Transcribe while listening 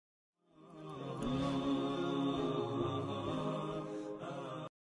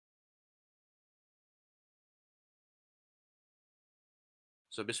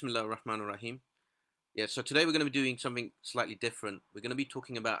So Bismillah ar-Rahman ar-Rahim. Yeah, so today we're going to be doing something slightly different. We're going to be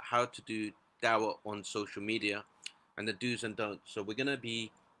talking about how to do dawah on social media and the do's and don'ts. So we're going to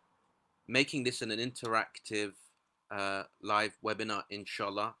be making this in an interactive live webinar,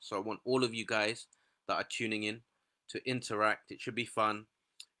 inshallah. So I want all of you guys that are tuning in to interact. It should be fun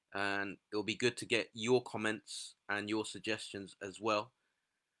and it'll be good to get your comments and your suggestions as well.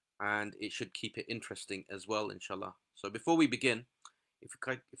 And it should keep it interesting as well, inshallah. So before we begin,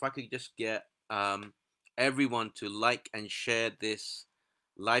 if I could just get everyone to like and share this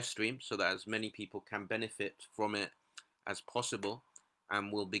live stream so that as many people can benefit from it as possible,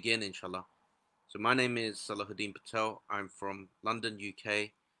 and we'll begin, inshallah. So my name is Salahuddin Patel. I'm from London, UK.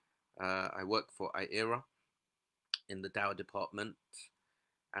 I work for IERA in the Dawah department,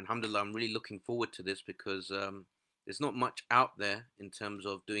 and alhamdulillah, I'm really looking forward to this because there's not much out there in terms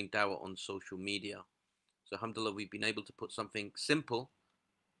of doing dawah on social media. So alhamdulillah, we've been able to put something simple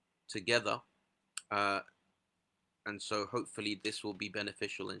together, uh, and so hopefully this will be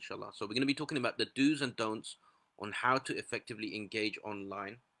beneficial, inshallah. So we're going to be talking about the do's and don'ts on how to effectively engage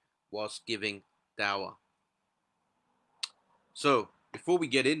online whilst giving dawah. So before we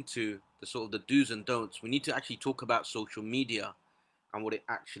get into the sort of the do's and don'ts, we need to actually talk about social media and what it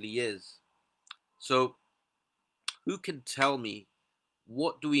actually is. So who can tell me,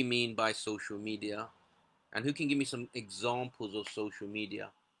 what do we mean by social media, and who can give me some examples of social media?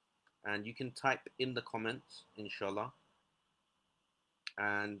 And you can type in the comments, inshallah.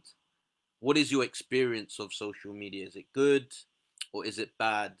 And what is your experience of social media? Is it good or is it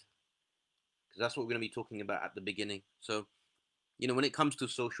bad? Because that's what we're going to be talking about at the beginning. So, when it comes to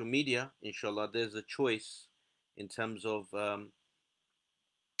social media, inshallah, there's a choice in terms of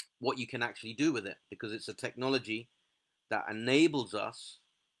what you can actually do with it, because it's a technology that enables us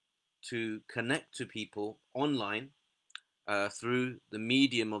to connect to people online through the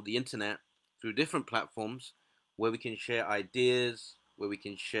medium of the internet, through different platforms where we can share ideas, where we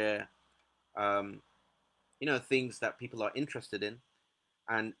can share um, things that people are interested in,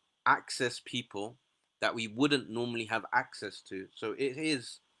 and access people that we wouldn't normally have access to. So it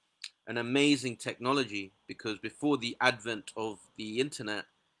is an amazing technology, because before the advent of the internet,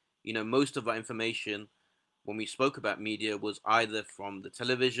 most of our information when we spoke about media was either from the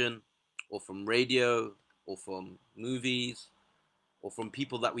television or from radio or from movies or from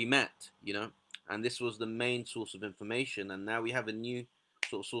people that we met, and this was the main source of information. And now we have a new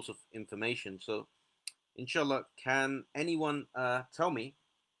sort of source of information. So inshallah, can anyone tell me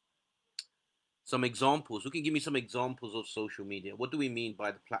some examples? Who can give me some examples of social media? What do we mean by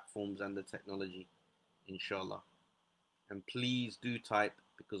the platforms and the technology? Inshallah. And please do type,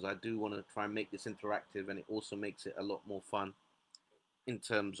 because I do want to try and make this interactive, and it also makes it a lot more fun in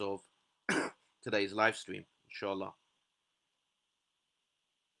terms of today's live stream, inshallah.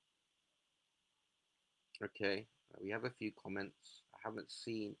 Okay, we have a few comments. I haven't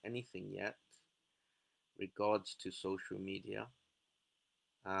seen anything yet regards to social media.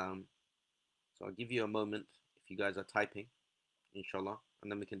 So I'll give you a moment if you guys are typing, inshallah,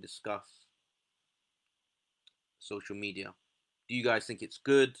 and then we can discuss social media. Do you guys think it's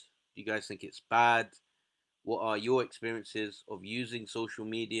good? Do you guys think it's bad? What are your experiences of using social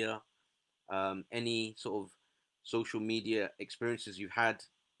media? Any sort of social media experiences you've had,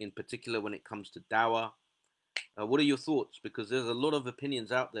 in particular when it comes to dawah? What are your thoughts? Because there's a lot of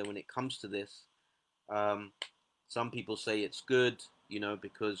opinions out there when it comes to this. Um, some people say it's good,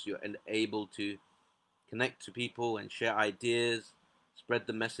 because you're able to connect to people and share ideas, spread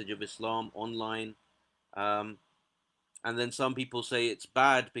the message of Islam online. Um, and then some people say it's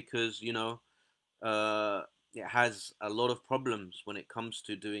bad because, uh, it has a lot of problems when it comes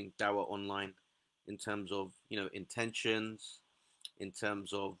to doing dawah online, in terms of, intentions, in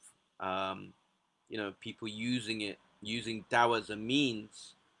terms of, people using dawah as a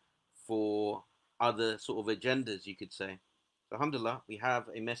means for other sort of agendas, you could say. So alhamdulillah, we have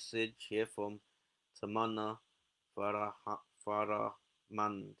a message here from Tamanna Farahmand.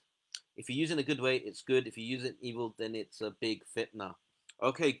 If you use it in a good way, it's good. If you use it evil, then it's a big fitna.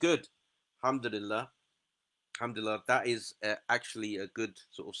 Okay, good. Alhamdulillah. Alhamdulillah. That is actually a good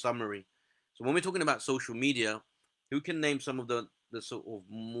sort of summary. So when we're talking about social media, who can name some of the sort of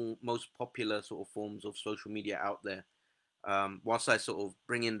most popular sort of forms of social media out there? Whilst I sort of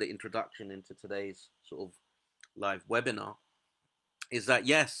bring in the introduction into today's sort of live webinar, is that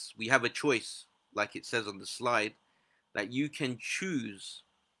yes, we have a choice, like it says on the slide, that you can choose,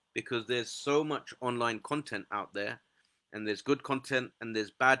 because there's so much online content out there, and there's good content and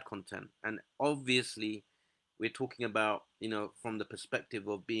there's bad content. And obviously, we're talking about, from the perspective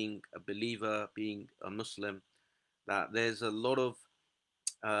of being a believer, being a Muslim, that there's a lot of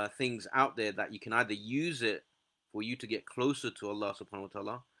things out there that you can either use it for you to get closer to Allah subhanahu wa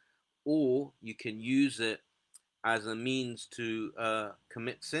ta'ala, or you can use it as a means to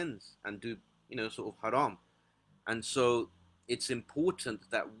commit sins and do, sort of haram. And so it's important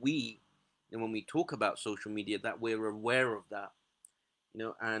that we, and when we talk about social media, that we're aware of that,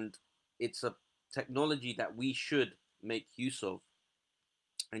 and it's a technology that we should make use of.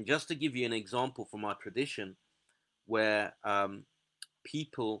 And just to give you an example from our tradition, where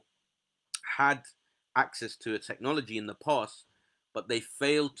people had access to a technology in the past, but they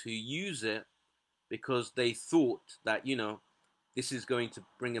failed to use it because they thought that, this is going to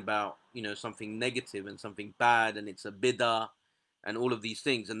bring about, something negative and something bad, and it's a bid'ah and all of these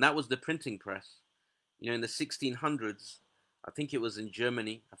things. And that was the printing press. In the 1600s, I think it was in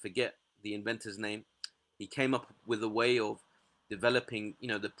Germany, I forget the inventor's name, he came up with a way of developing,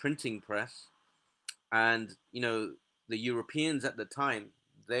 the printing press. And, the Europeans at the time,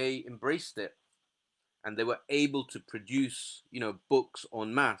 they embraced it, and they were able to produce, books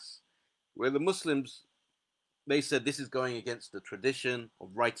en masse. Where the Muslims, they said this is going against the tradition of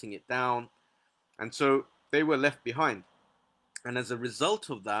writing it down. And so they were left behind. And as a result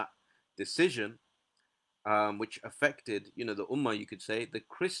of that decision, which affected, the Ummah, you could say, the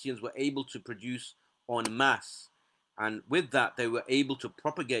Christians were able to produce en masse. And with that, they were able to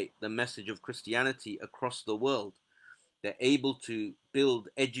propagate the message of Christianity across the world. They're able to build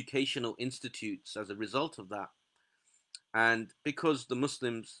educational institutes as a result of that. And because the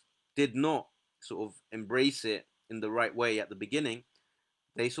Muslims did not sort of embrace it in the right way at the beginning,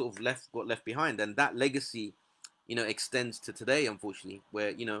 they sort of got left behind. And that legacy, extends to today, unfortunately, where,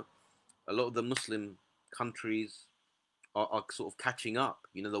 a lot of the Muslim countries are sort of catching up.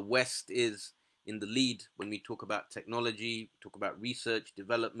 The West is in the lead when we talk about technology, talk about research,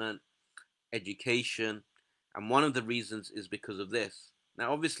 development, education. And one of the reasons is because of this.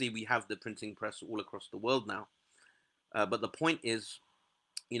 Now, obviously, we have the printing press all across the world now. But the point is,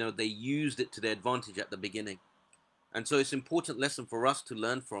 they used it to their advantage at the beginning. And so it's an important lesson for us to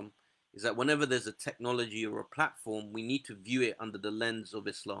learn from, is that whenever there's a technology or a platform, we need to view it under the lens of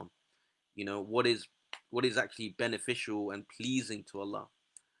Islam. What is actually beneficial and pleasing to Allah.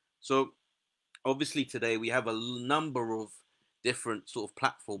 So obviously today we have a number of different sort of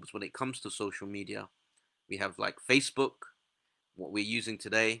platforms when it comes to social media. We have like Facebook, what we're using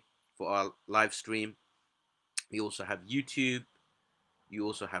today for our live stream. We also have YouTube. You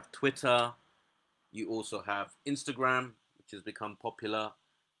also have Twitter. You also have Instagram, which has become popular.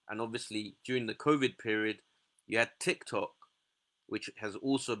 And obviously during the COVID period, you had TikTok, which has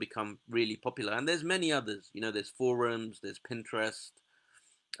also become really popular. And there's many others. There's forums, there's Pinterest.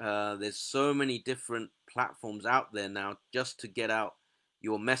 There's so many different platforms out there now just to get out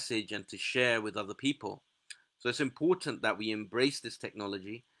your message and to share with other people. So it's important that we embrace this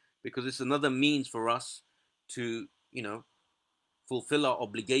technology, because it's another means for us to, fulfill our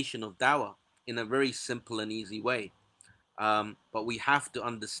obligation of dawah in a very simple and easy way. But we have to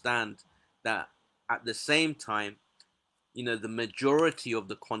understand that at the same time, the majority of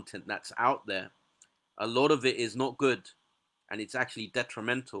the content that's out there, a lot of it is not good, and it's actually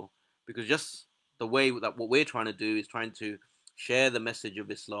detrimental, because just the way that what we're trying to do is trying to share the message of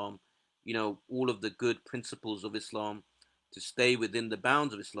Islam, all of the good principles of Islam, to stay within the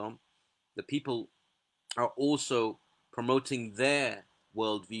bounds of Islam. The people are also promoting their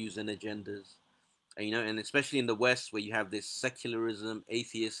worldviews and agendas. And especially in the West, where you have this secularism,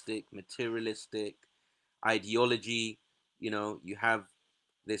 atheistic, materialistic ideology, you have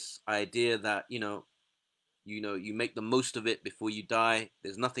this idea that, you make the most of it before you die.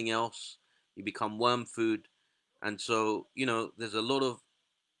 There's nothing else. You become worm food. And so, there's a lot of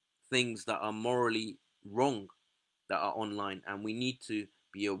things that are morally wrong that are online, and we need to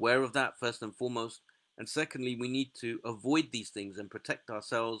be aware of that first and foremost. And secondly, we need to avoid these things and protect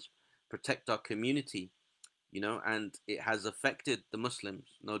ourselves, protect our community, and it has affected the Muslims,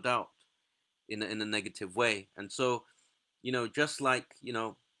 no doubt, in a negative way. And so, just like,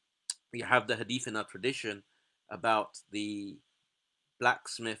 we have the hadith in our tradition about the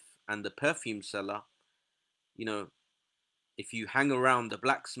blacksmith and the perfume seller. you know if you hang around the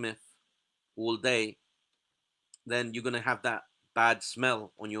blacksmith all day, then you're going to have that bad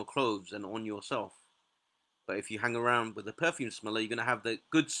smell on your clothes and on yourself. But if you hang around with the perfume smeller, you're going to have the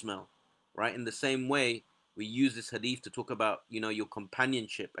good smell, right? In the same way, we use this hadith to talk about, your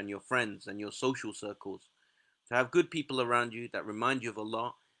companionship and your friends and your social circles. To have good people around you that remind you of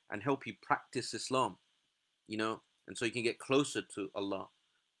Allah and help you practice Islam, and so you can get closer to Allah.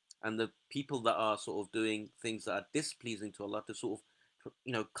 And the people that are sort of doing things that are displeasing to Allah, to sort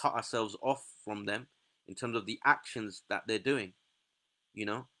of, cut ourselves off from them in terms of the actions that they're doing. you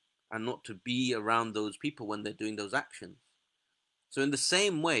know, and not to be around those people when they're doing those actions. So in the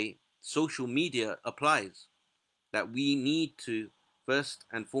same way, social media applies, that we need to first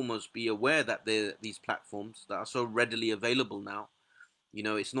and foremost be aware that there are these platforms that are so readily available now. You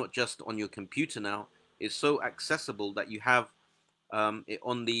know, it's not just on your computer now. It's so accessible that you have it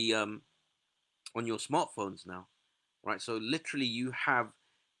on your smartphones now, right? So literally, you have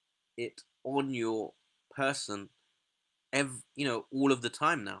it on your person, all of the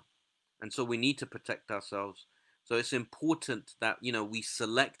time now, and so we need to protect ourselves. So it's important that we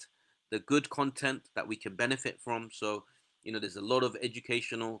select the good content that we can benefit from. So there's a lot of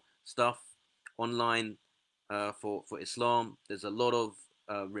educational stuff online for Islam. There's a lot of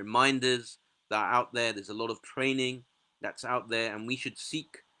reminders that are out there. There's a lot of training that's out there, and we should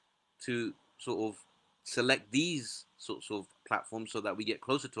seek to sort of select these sorts of platforms so that we get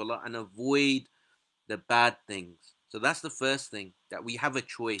closer to Allah and avoid the bad things. So that's the first thing, that we have a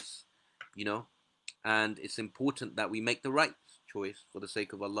choice, you know, and it's important that we make the right choice for the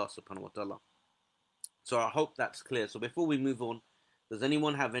sake of Allah subhanahu wa ta'ala. So I hope that's clear. So before we move on, does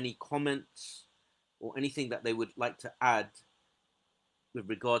anyone have any comments or anything that they would like to add with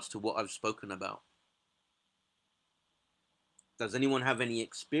regards to what I've spoken about? Does anyone have any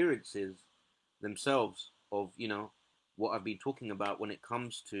experiences themselves of, what I've been talking about when it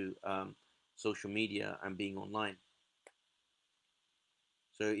comes to social media and being online?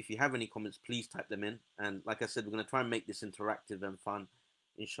 So if you have any comments, please type them in. And like I said, we're going to try and make this interactive and fun,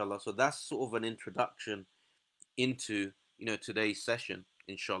 inshallah. So that's sort of an introduction into, today's session,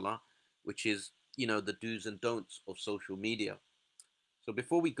 inshallah, which is, the do's and don'ts of social media. So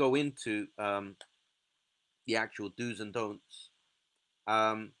before we go into the actual do's and don'ts,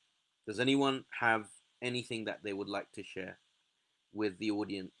 does anyone have anything that they would like to share with the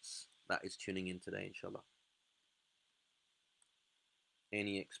audience that is tuning in today, inshallah?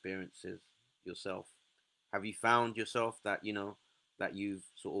 Any experiences yourself? Have you found yourself that that you've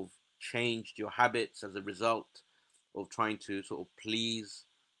sort of changed your habits as a result of trying to sort of please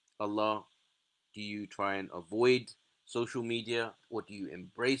Allah? Do you try and avoid social media, or do you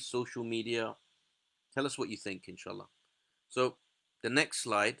embrace social media? Tell us what you think, inshallah. So the next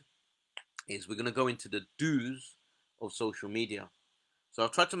slide is, we're going to go into the do's of social media. So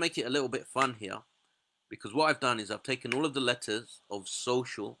I've tried to make it a little bit fun here, because what I've done is I've taken all of the letters of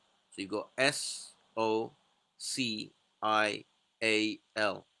social. So you've got SOCIAL.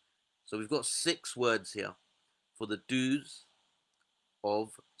 So we've got 6 words here for the do's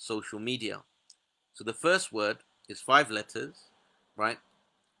of social media. So the first word is 5 letters, right?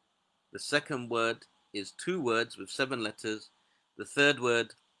 The second word is 2 words with 7 letters. The third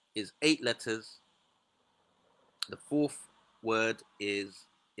word is 8 letters. The fourth word is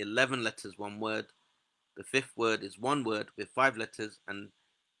 11 letters, 1 word. The fifth word is 1 word with 5 letters. And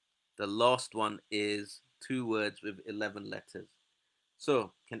the last one is 2 words with 11 letters.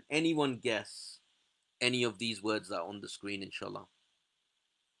 So, can anyone guess any of these words that are on the screen, inshallah?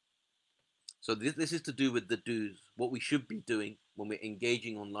 So this is to do with the do's, what we should be doing when we're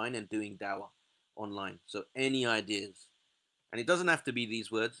engaging online and doing dawah online. So any ideas? And it doesn't have to be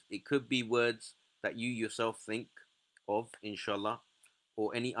these words. It could be words that you yourself think of, inshallah,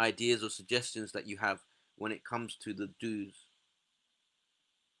 or any ideas or suggestions that you have when it comes to the do's.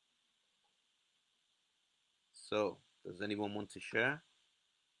 So, does anyone want to share?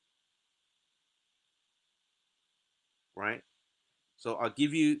 Right? So I'll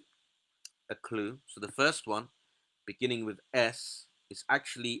give you a clue. So the first one, beginning with S, is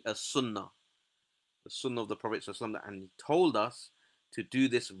actually a sunnah. The sunnah of the Prophet ﷺ, and he told us to do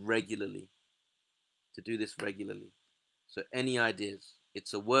this regularly. To do this regularly. So any ideas?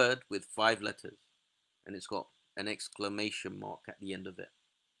 It's a word with 5 letters, and it's got an exclamation mark at the end of it.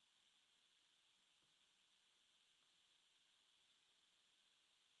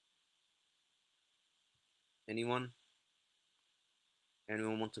 Anyone?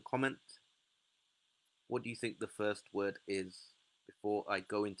 Anyone want to comment? What do you think the first word is before I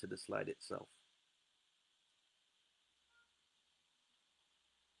go into the slide itself?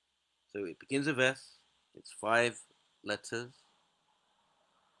 So it begins with S. It's 5 letters.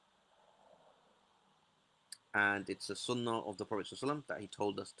 And it's a sunnah of the Prophet ﷺ that he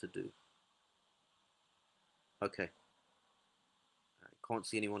told us to do. Okay. I can't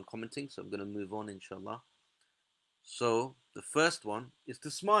see anyone commenting, so I'm going to move on, inshallah. So the first one is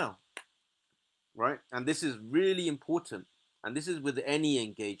to smile, right? And this is really important. And this is with any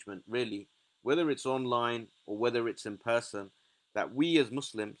engagement, really, whether it's online or whether it's in person, that we as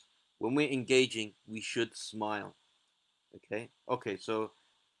Muslims, when we're engaging, we should smile. Okay. Okay. So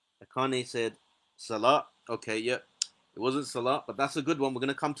Akane said, Salah. Okay. Yeah. It wasn't Salah, but that's a good one. We're going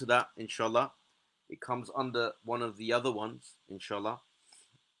to come to that, inshallah. It comes under one of the other ones, inshallah.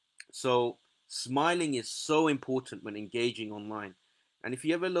 So smiling is so important when engaging online. And if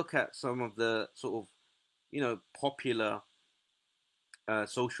you ever look at some of the sort of, popular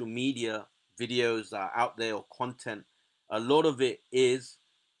social media videos that are out there or content, a lot of it is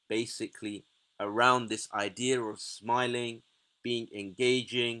basically around this idea of smiling, being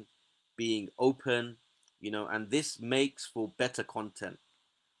engaging, being open, and this makes for better content,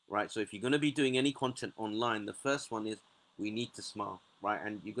 right? So if you're going to be doing any content online, the first one is we need to smile, right?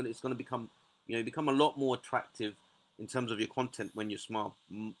 And it's going to become, become a lot more attractive in terms of your content when you smile.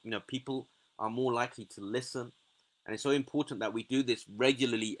 People are more likely to listen, and it's so important that we do this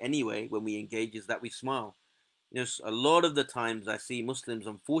regularly anyway when we engage, is that we smile. A lot of the times I see Muslims,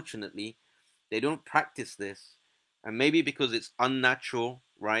 unfortunately, they don't practice this, and maybe because it's unnatural,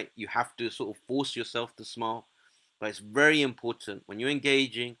 right? You have to sort of force yourself to smile, but it's very important when you're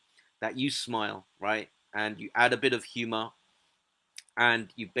engaging that you smile, right? And you add a bit of humor, and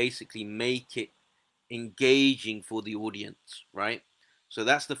you basically make it engaging for the audience, right? So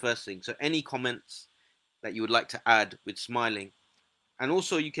that's the first thing. So any comments that you would like to add with smiling, and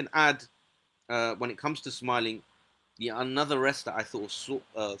also you can add, when it comes to smiling, the another rest that I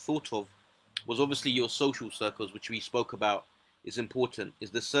thought of was obviously your social circles, which we spoke about, is important.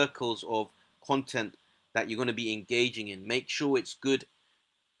 Is the circles of content that you're going to be engaging in. Make sure it's good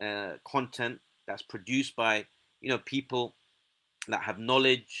content that's produced by people that have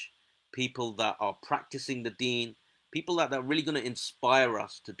knowledge, people that are practicing the deen, people that are really going to inspire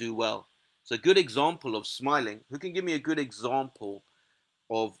us to do well. So a good example of smiling. Who can give me a good example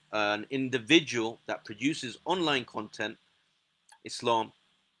of an individual that produces online content, Islam,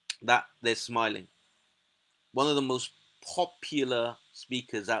 that they're smiling? One of the most popular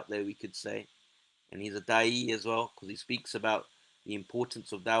speakers out there, we could say, and he's a da'i as well, because he speaks about the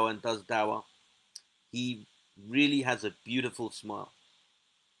importance of dawah and does dawah. He really has a beautiful smile.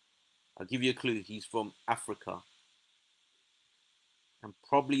 I'll give you a clue. He's from Africa, and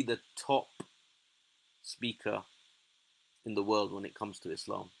probably the top speaker in the world when it comes to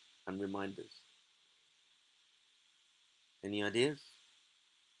Islam and reminders. Any ideas?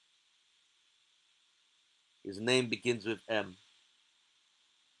 His name begins with M.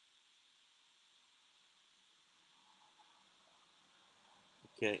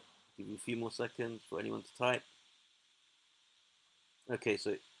 Okay, give you a few more seconds for anyone to type. Okay, so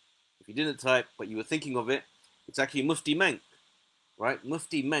if you didn't type but you were thinking of it, it's actually Mufti Menk, right?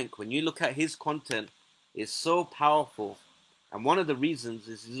 Mufti Menk, when you look at his content, is so powerful. And one of the reasons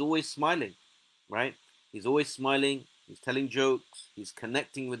is he's always smiling, right? He's always smiling, he's telling jokes, he's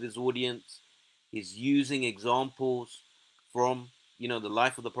connecting with his audience, he's using examples from, the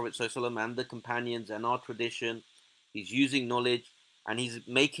life of the Prophet ﷺ and the companions and our tradition. He's using knowledge and he's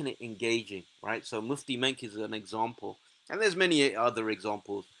making it engaging, right? So Mufti Menk is an example. And there's many other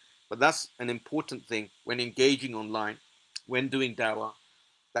examples, but that's an important thing when engaging online, when doing dawah,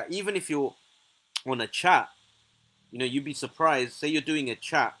 that even if you're on a chat, you'd be surprised. Say you're doing a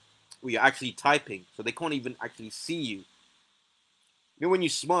chat where you're actually typing, so they can't even actually see you. When you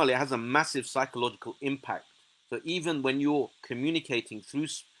smile, it has a massive psychological impact. So even when you're communicating through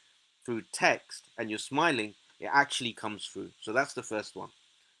text and you're smiling, it actually comes through. So that's the first one.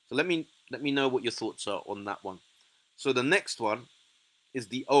 So let me know what your thoughts are on that one. So the next one is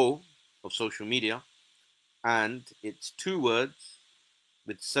the O of social media, and it's 2 words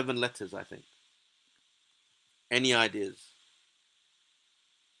with 7 letters, I think. Any ideas?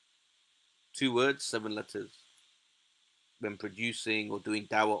 2 words, 7 letters, when producing or doing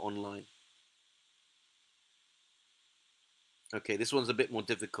dawah online. Okay, this one's a bit more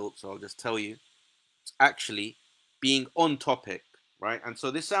difficult, so I'll just tell you. It's actually being on topic, right? And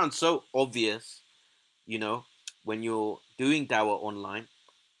so this sounds so obvious, you know, when you're doing dawah online,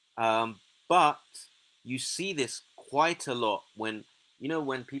 but you see this quite a lot when,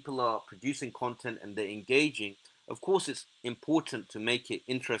 when people are producing content and they're engaging. Of course, it's important to make it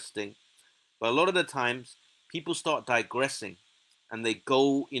interesting, but a lot of the times people start digressing and they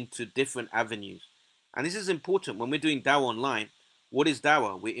go into different avenues. And this is important when we're doing dawah online. What is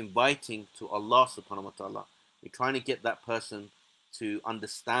dawah? We're inviting to Allah subhanahu wa ta'ala. We're trying to get that person to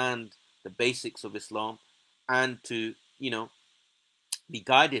understand the basics of Islam and to, be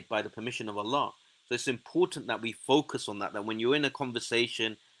guided by the permission of Allah. So it's important that we focus on that, that when you're in a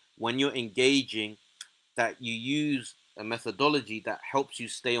conversation, when you're engaging, that you use a methodology that helps you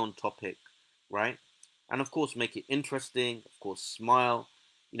stay on topic, right? And of course, make it interesting, of course, smile,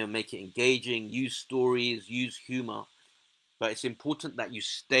 make it engaging, use stories, use humor. But it's important that you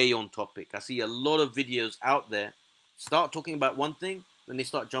stay on topic. I see a lot of videos out there, start talking about one thing, then they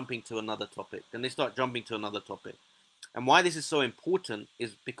start jumping to another topic, then they start jumping to another topic. And why this is so important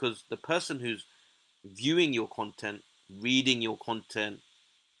is because the person who's viewing your content, reading your content,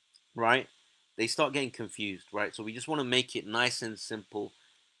 right, they start getting confused, right? So we just want to make it nice and simple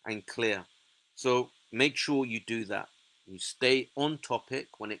and clear. So make sure you do that. You stay on topic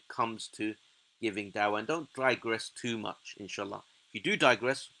when it comes to giving dawah, and don't digress too much, inshallah. If you do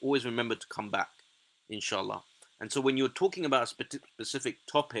digress, always remember to come back, inshallah. And so when you're talking about a specific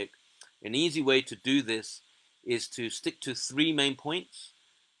topic, an easy way to do this is to stick to 3 main points,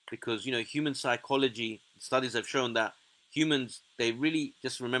 because human psychology studies have shown that humans, they really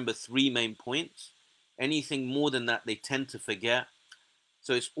just remember 3 main points. Anything more than that, they tend to forget.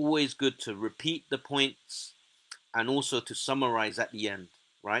 So it's always good to repeat the points and also to summarize at the end,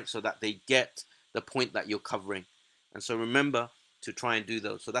 right? So that they get the point that you're covering. And so remember to try and do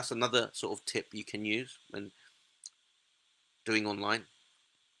those. So that's another sort of tip you can use when doing online.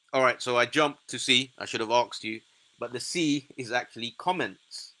 All right, so I jumped to C. I should have asked you, but the C is actually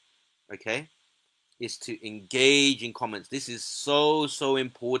comments, okay? Is to engage in comments. This is so, so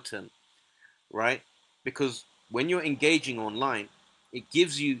important, right? Because when you're engaging online, it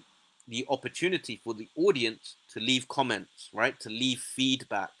gives you the opportunity for the audience to leave comments, right? To leave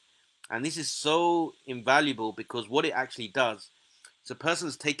feedback. And this is so invaluable, because what it actually does is a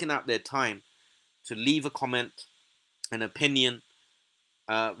person's taken out their time to leave a comment, an opinion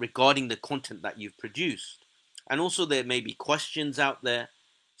regarding the content that you've produced. And also there may be questions out there.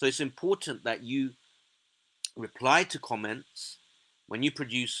 So it's important that you reply to comments when you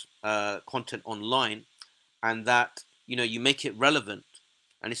produce content online, and that you make it relevant.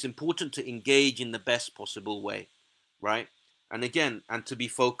 And it's important to engage in the best possible way, right? And again, and to be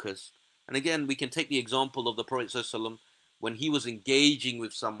focused. And again, we can take the example of the Prophet ﷺ when he was engaging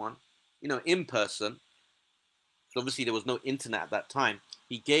with someone, in person. So obviously there was no internet at that time.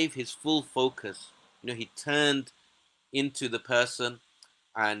 He gave his full focus. He turned into the person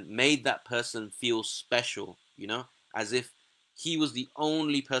and made that person feel special, as if he was the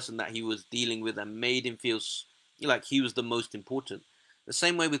only person that he was dealing with, and made him feel like he was the most important. The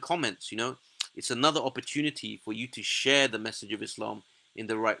same way with comments, it's another opportunity for you to share the message of Islam in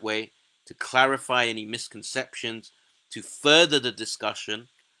the right way, to clarify any misconceptions, to further the discussion,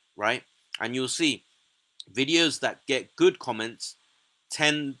 right? And you'll see videos that get good comments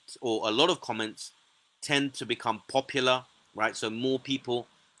or a lot of comments tend to become popular, right? So more people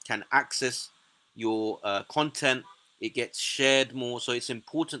can access your content. It gets shared more. So it's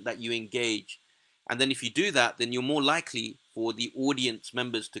important that you engage. And then if you do that, then you're more likely for the audience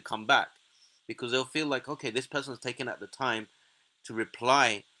members to come back, because they'll feel like, okay, this person's taken out the time to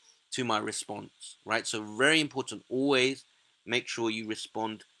reply to my response, right? So very important, always make sure you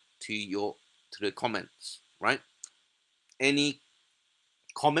respond to the comments, right? Any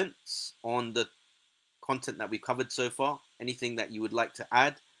comments on the content that we've covered so far? Anything that you would like to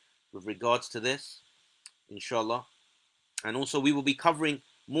add with regards to this, inshallah? And also we will be covering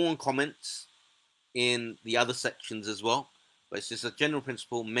more on comments in the other sections as well, but it's just a general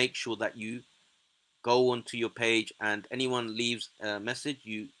principle. Make sure that you go onto your page, and anyone leaves a message,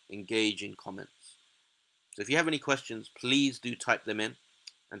 you engage in comments. So if you have any questions, please do type them in,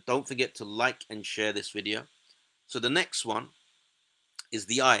 and don't forget to like and share this video. So the next one is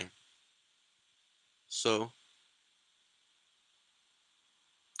the I. So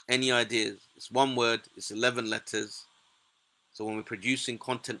any ideas? It's one word, it's 11 letters. So when we're producing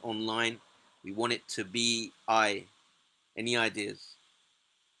content online, we want it to be I. Any ideas?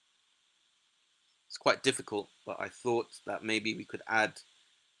 It's quite difficult, but I thought that maybe we could add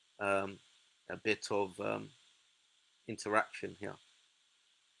a bit of interaction here.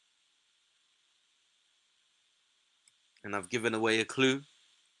 And I've given away a clue.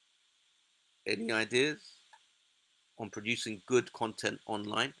 Any ideas on producing good content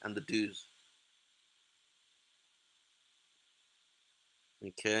online and the do's?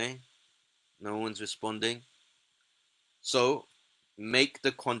 Okay, no one's responding. So make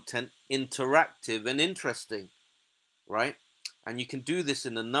the content interactive and interesting, right? And you can do this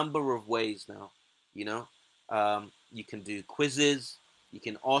in a number of ways now. You can do quizzes, you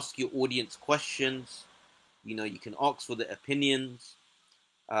can ask your audience questions, you can ask for their opinions.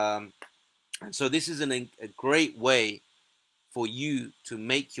 And so this is a great way for you to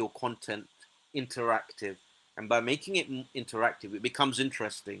make your content interactive. And by making it interactive, it becomes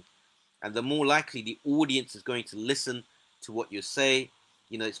interesting. And the more likely the audience is going to listen to what you say,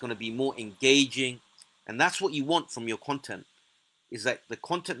 it's going to be more engaging. And that's what you want from your content, is that the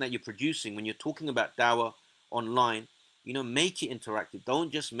content that you're producing, when you're talking about dawah online, make it interactive.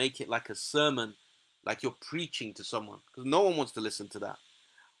 Don't just make it like a sermon like you're preaching to someone, because no one wants to listen to that,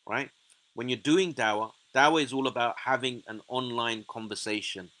 right? When you're doing dawah, dawah is all about having an online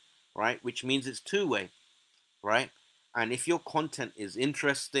conversation, right? Which means it's two-way, right? And if your content is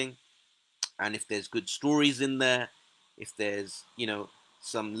interesting, and if there's good stories in there, if there's,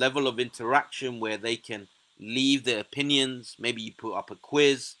 some level of interaction where they can leave their opinions, maybe you put up a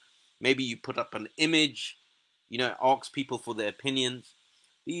quiz, maybe you put up an image, ask people for their opinions.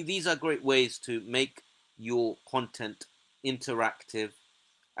 These are great ways to make your content interactive,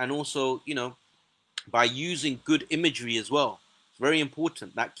 and also, by using good imagery as well. It's very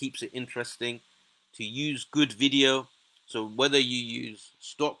important. That keeps it interesting. To use good video. So whether you use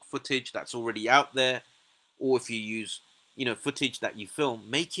stock footage that's already out there, or if you use, footage that you film,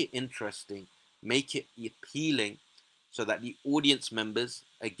 make it interesting, make it appealing, so that the audience members,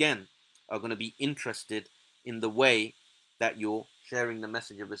 again, are going to be interested in the way that you're sharing the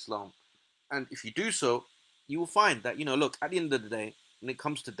message of Islam. And if you do so, you will find that, look, at the end of the day, when it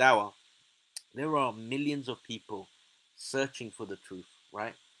comes to dawah, there are millions of people searching for the truth,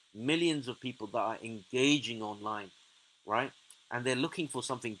 right? Millions of people that are engaging online, right? And they're looking for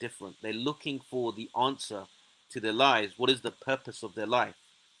something different. They're looking for the answer to their lives. What is the purpose of their life?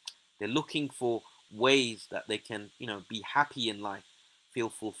 They're looking for ways that they can, be happy in life, feel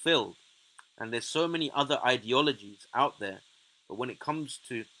fulfilled. And there's so many other ideologies out there. But when it comes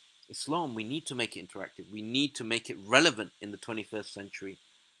to Islam, we need to make it interactive. We need to make it relevant in the 21st century,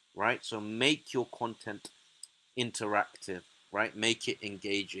 right? So make your content interactive, right? Make it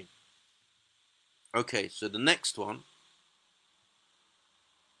engaging. Okay, so the next one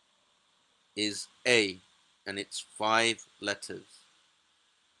is A, and it's 5 letters.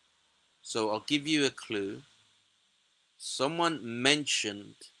 So I'll give you a clue. Someone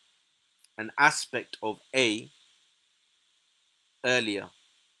mentioned an aspect of A earlier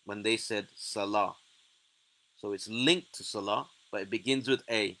when they said Salah. So it's linked to Salah, but it begins with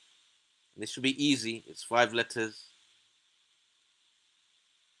A. This should be easy. It's 5 letters.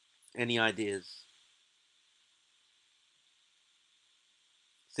 Any ideas?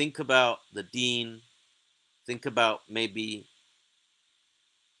 Think about the deen. Think about maybe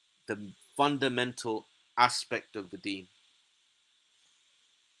the fundamental aspect of the deen.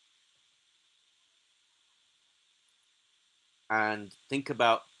 And think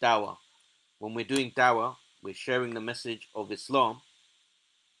about dawah. When we're doing dawah, we're sharing the message of Islam,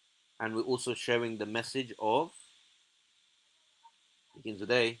 and we're also sharing the message of, begins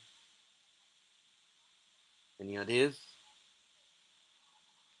with A. Any ideas?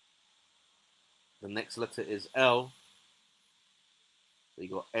 The next letter is L. So you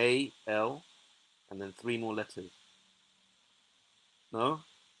got A, L, and then 3 more letters. No?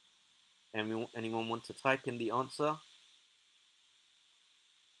 Anyone want to type in the answer?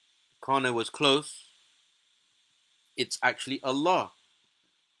 Kano was close. It's actually Allah.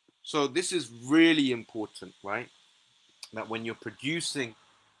 So this is really important, right? That when you're producing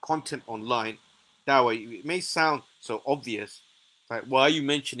content online, dawah, it may sound so obvious, like, why are you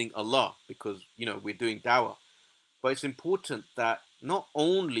mentioning Allah? Because, we're doing dawah. But it's important that not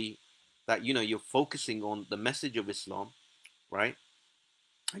only that, you're focusing on the message of Islam, right?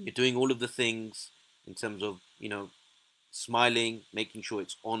 And you're doing all of the things in terms of, smiling, making sure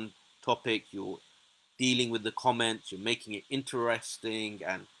it's on topic, you're dealing with the comments, you're making it interesting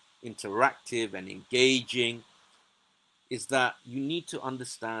and interactive and engaging, is that you need to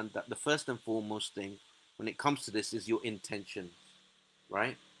understand that the first and foremost thing when it comes to this is your intention,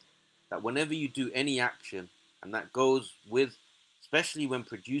 right? That whenever you do any action, and that goes with, especially when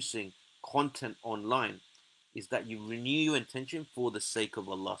producing content online, is that you renew your intention for the sake of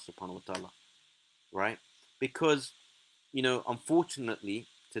Allah subhanahu wa ta'ala, right? Because, unfortunately,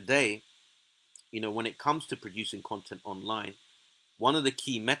 today, when it comes to producing content online, one of the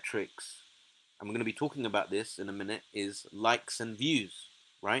key metrics, and we're going to be talking about this in a minute, is likes and views,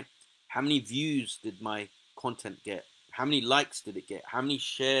 right? How many views did my content get? How many likes did it get? How many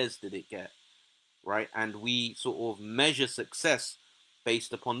shares did it get? Right? And we sort of measure success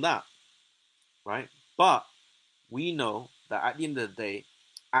based upon that, right? But we know that at the end of the day,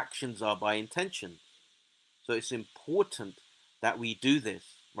 actions are by intention. So it's important that we do this,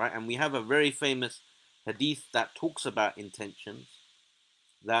 right? And we have a very famous hadith that talks about intentions,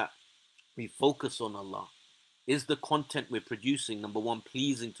 that we focus on Allah. Is the content we're producing, number one,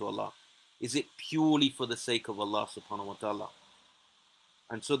 pleasing to Allah? Is it purely for the sake of Allah subhanahu wa ta'ala?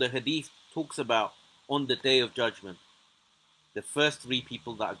 And so the hadith talks about, on the day of judgment, the first 3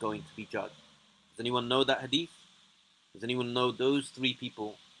 people that are going to be judged. Does anyone know that hadith? Does anyone know those 3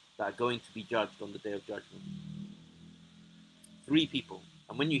 people that are going to be judged on the day of judgment? 3 people.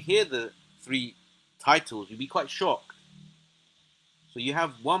 And when you hear the 3 titles, you'd be quite shocked. So you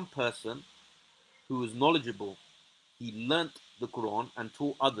have one person who is knowledgeable. He learnt the Quran and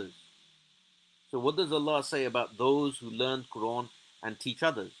taught others. So what does Allah say about those who learn Quran and teach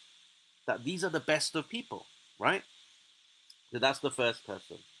others? That these are the best of people, right? So that's the first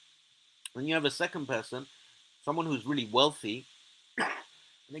person. Then you have a second person, someone who's really wealthy, and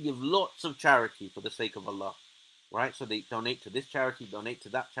they give lots of charity for the sake of Allah, right? So they donate to this charity, donate to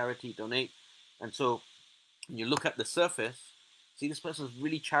that charity, donate. And so when you look at the surface, see, this person is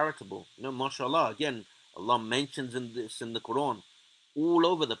really charitable. You know, mashallah, again, Allah mentions in the Quran all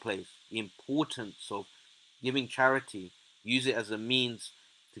over the place the importance of giving charity. Use it as a means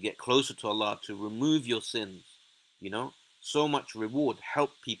to get closer to Allah, to remove your sins. You know, so much reward.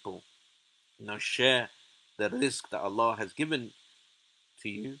 Help people. You know, share the rizq that Allah has given to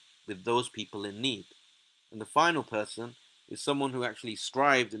you with those people in need. And the final person is someone who actually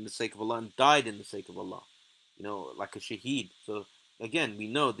strived in the sake of Allah and died in the sake of Allah. You know, like a shaheed. So again, we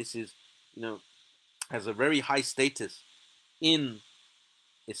know this is, you know, has a very high status in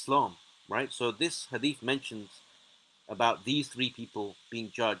Islam, right? So this hadith mentions about these three people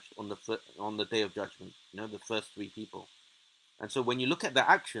being judged on the day of judgment. You know, the first three people. And so when you look at their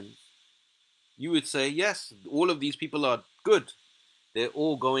actions, you would say, yes, all of these people are good. They're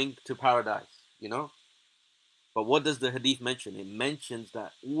all going to paradise, you know. But what does the hadith mention? It mentions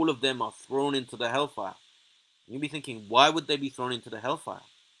that all of them are thrown into the hellfire. You'll be thinking, why would they be thrown into the hellfire?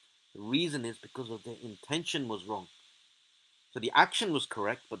 The reason is because of their intention was wrong. So the action was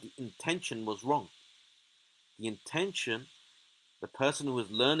correct, but the intention was wrong. The intention, the person who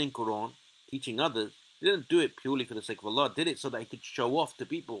was learning Quran, teaching others, didn't do it purely for the sake of Allah, did it so that he could show off to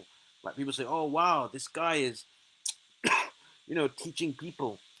people. Like people say, oh wow, this guy is, you know, teaching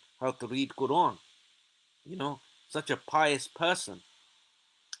people how to read Quran. You know, such a pious person.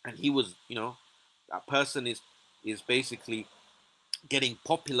 And he was, you know, that person is basically getting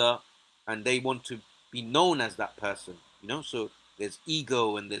popular and they want to be known as that person, you know. So there's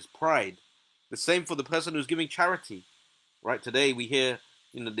ego and there's pride. The same for the person who's giving charity, right? Today we hear,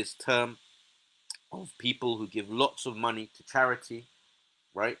 you know, this term of people who give lots of money to charity,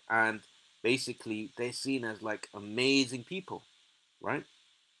 right? And basically they're seen as like amazing people, right?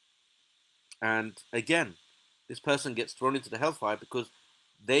 And again, this person gets thrown into the hellfire because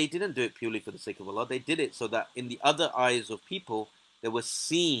they didn't do it purely for the sake of Allah. They did it so that in the other eyes of people, they were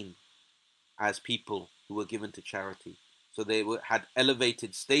seen as people who were given to charity. So they had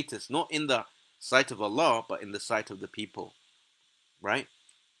elevated status, not in the sight of Allah, but in the sight of the people, right?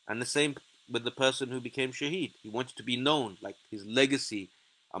 And the same with the person who became shaheed. He wanted to be known, like his legacy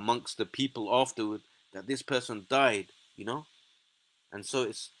amongst the people afterward, that this person died, you know? And so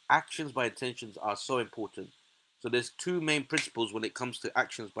it's actions by intentions are so important. So there's two main principles when it comes to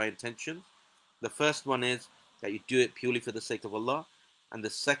actions by intention. The first one is that you do it purely for the sake of Allah, and the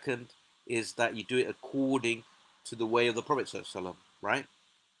second is that you do it according to the way of the Prophet ﷺ, right?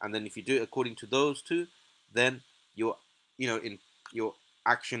 And then if you do it according to those two, then your, you know, in your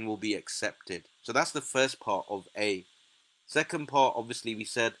action will be accepted. So that's the first part of A. Second part, obviously, we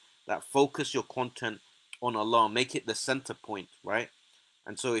said that focus your content on Allah, make it the center point, right?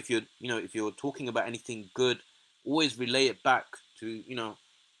 And so if you're, you know, if you're talking about anything good, always relay it back to, you know,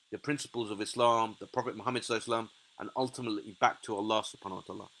 the principles of Islam, the Prophet Muhammad ﷺ, and ultimately back to Allah subhanahu wa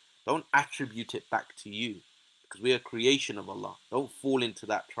ta'ala. Don't attribute it back to you, because we are creation of Allah. Don't fall into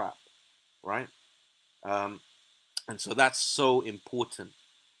that trap, right? And so that's so important.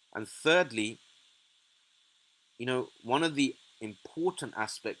 And thirdly, you know, one of the important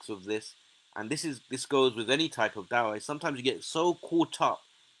aspects of this, and this goes with any type of dawah, is sometimes you get so caught up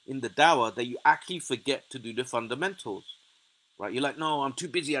in the dawah that you actually forget to do the fundamentals, right? You're like, no, I'm too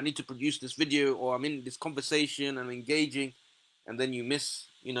busy, I need to produce this video, or I'm in this conversation, I'm engaging, and then you miss,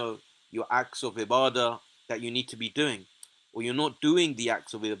 you know, your acts of ibadah that you need to be doing, or you're not doing the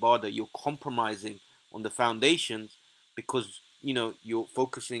acts of ibadah, you're compromising on the foundations because, you know, you're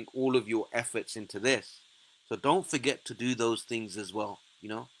focusing all of your efforts into this. So don't forget to do those things as well, you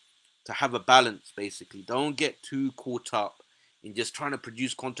know, to have a balance, basically. Don't get too caught up in just trying to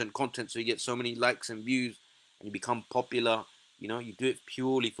produce content so you get so many likes and views and you become popular. You know, you do it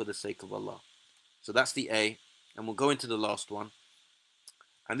purely for the sake of Allah. So that's the A. And we'll go into the last one.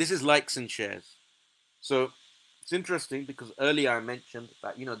 And this is likes and shares. So it's interesting because earlier I mentioned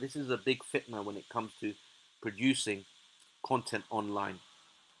that, you know, this is a big fitna when it comes to producing content online.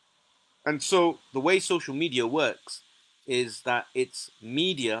 And so the way social media works is that it's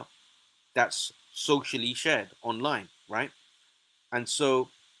media that's socially shared online, right? And so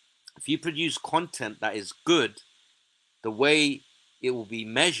if you produce content that is good, the way it will be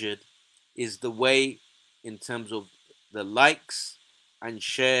measured is the way in terms of the likes and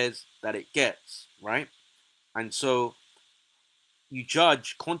shares that it gets, right? And so you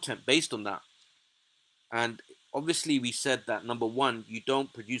judge content based on that. And obviously, we said that number one, you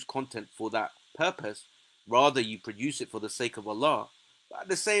don't produce content for that purpose, rather, you produce it for the sake of Allah. But at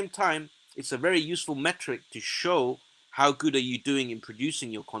the same time, it's a very useful metric to show how good are you doing in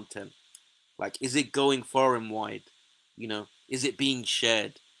producing your content. Like, is it going far and wide? Is it being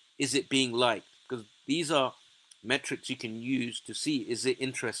shared? Is it being liked? Because these are metrics you can use to see, is it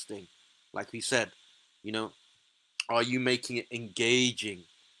interesting? Like we said, you know, are you making it engaging?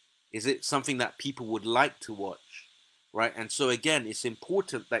 Is it something that people would like to watch? Right? And so again, it's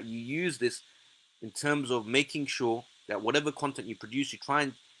important that you use this in terms of making sure that whatever content you produce, you try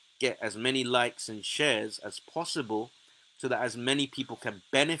and get as many likes and shares as possible so that as many people can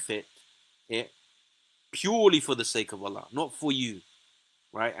benefit it purely for the sake of Allah, not for you,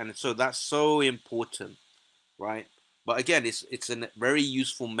 right? And so that's so important, right? But again, it's a very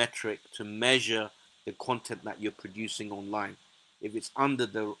useful metric to measure the content that you're producing online. If it's under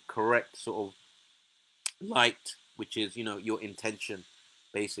the correct sort of light, which is your intention,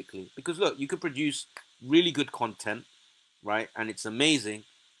 basically. Because look, you could produce really good content, right? And it's amazing,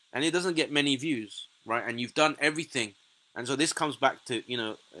 and it doesn't get many views, right? And you've done everything, and so this comes back to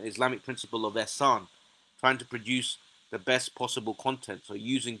Islamic principle of ihsan, trying to produce the best possible content. So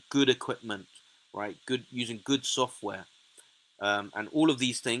using good equipment, right? Using good software, and all of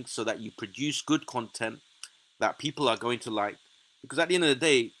these things, so that you produce good content that people are going to like. Because at the end of the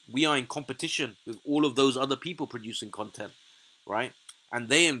day, we are in competition with all of those other people producing content, right? And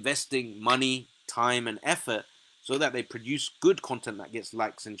they investing money, time, and effort so that they produce good content that gets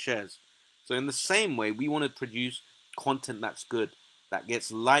likes and shares. So in the same way, we want to produce content that's good, that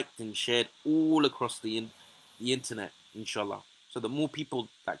gets liked and shared all across the internet, inshallah. So the more people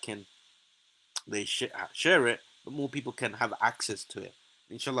that can share it, the more people can have access to it.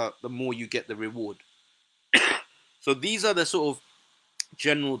 Inshallah, the more you get the reward. So these are the sort of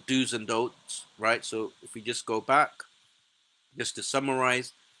general do's and don'ts, right? So if we just go back, just to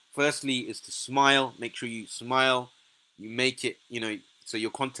summarize, firstly is to smile. Make sure you smile. You make it, so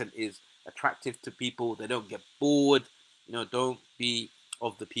your content is attractive to people. They don't get bored. Don't be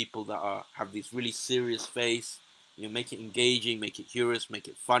of the people that have this really serious face. Make it engaging, make it curious, make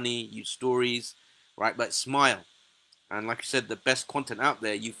it funny. Use stories, right? But smile. And like I said, the best content out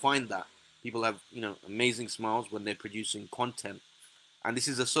there, you find that people have, amazing smiles when they're producing content. And this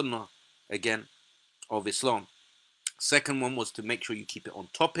is a sunnah, again, of Islam. Second one was to make sure you keep it on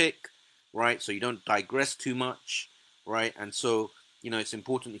topic, right? So you don't digress too much, right? And so, it's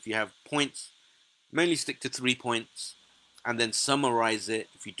important if you have points, mainly stick to 3 points and then summarize it.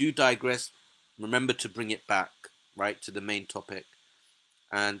 If you do digress, remember to bring it back, right, to the main topic.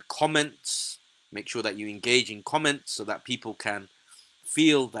 And comments, make sure that you engage in comments so that people can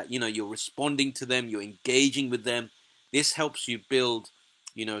feel that, you're responding to them, you're engaging with them. This helps you build,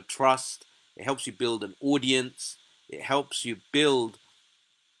 trust. It helps you build an audience. It helps you build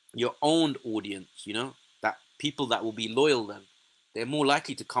your own audience, that people that will be loyal then. They're more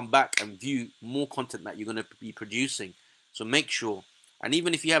likely to come back and view more content that you're going to be producing. So make sure. And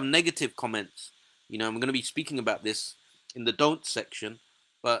even if you have negative comments, I'm going to be speaking about this in the don't section,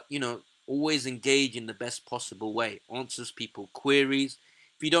 but, always engage in the best possible way. Answers people queries.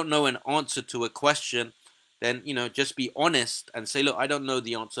 If you don't know an answer to a question, then, just be honest and say, look, I don't know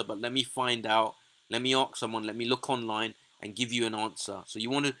the answer, but let me find out. Let me ask someone. Let me look online and give you an answer. So you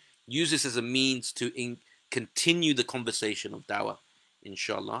want to use this as a means to continue the conversation of dawah,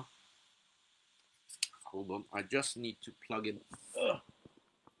 inshallah. Hold on, I just need to plug in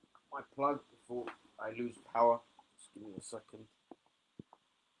my plug before I lose power. Just give me a second.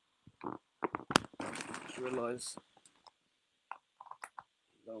 Just realize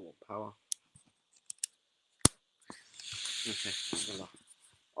no power. Okay, bismillah.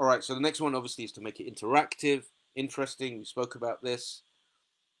 All right, so the next one obviously is to make it interactive, interesting. We spoke about this.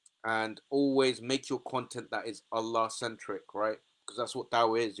 And always make your content that is Allah centric, right? Because that's what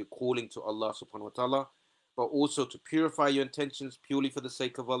dawah is. You're calling to Allah subhanahu wa ta'ala, but also to purify your intentions purely for the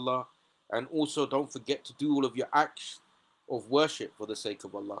sake of Allah. And also don't forget to do all of your acts of worship for the sake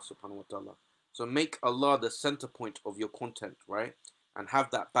of Allah subhanahu wa ta'ala. So make Allah the center point of your content, right? And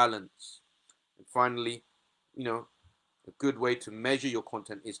have that balance. And finally, a good way to measure your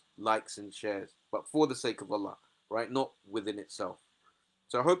content is likes and shares, but for the sake of Allah, right? Not within itself.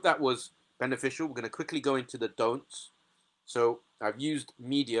 So I hope that was beneficial. We're going to quickly go into the don'ts. So I've used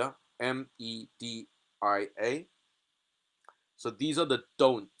media, MEDIA. So these are the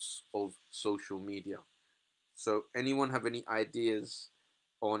don'ts of social media. So anyone have any ideas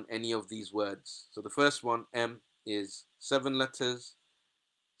on any of these words. So the first one, M, is 7 letters.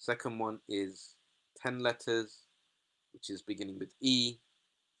 Second one is 10 letters, which is beginning with E.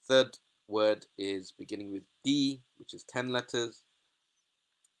 Third word is beginning with D, which is 10 letters.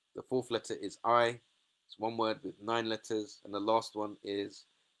 The fourth letter is I. It's one word with 9 letters. And the last one is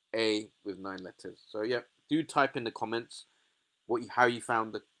A with 9 letters. So yeah, do type in the comments how you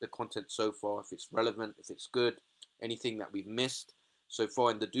found the content so far, if it's relevant, if it's good, anything that we've missed so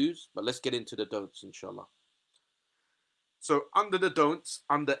far in the do's. But let's get into the don'ts, inshallah. So under the don'ts,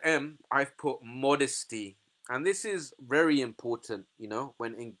 under M, I've put modesty. And this is very important,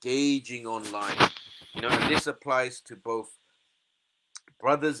 when engaging online. And this applies to both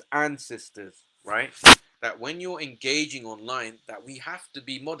brothers and sisters, right? That when you're engaging online, that we have to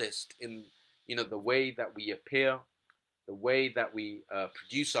be modest in, the way that we appear, the way that we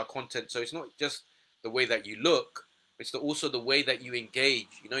produce our content. So it's not just the way that you look, it's also the way that you engage.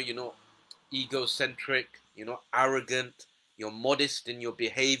 You're not egocentric, you're not arrogant, you're modest in your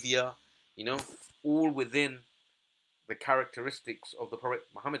behavior, all within the characteristics of the Prophet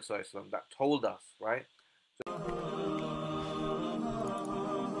Muhammad that told us, right?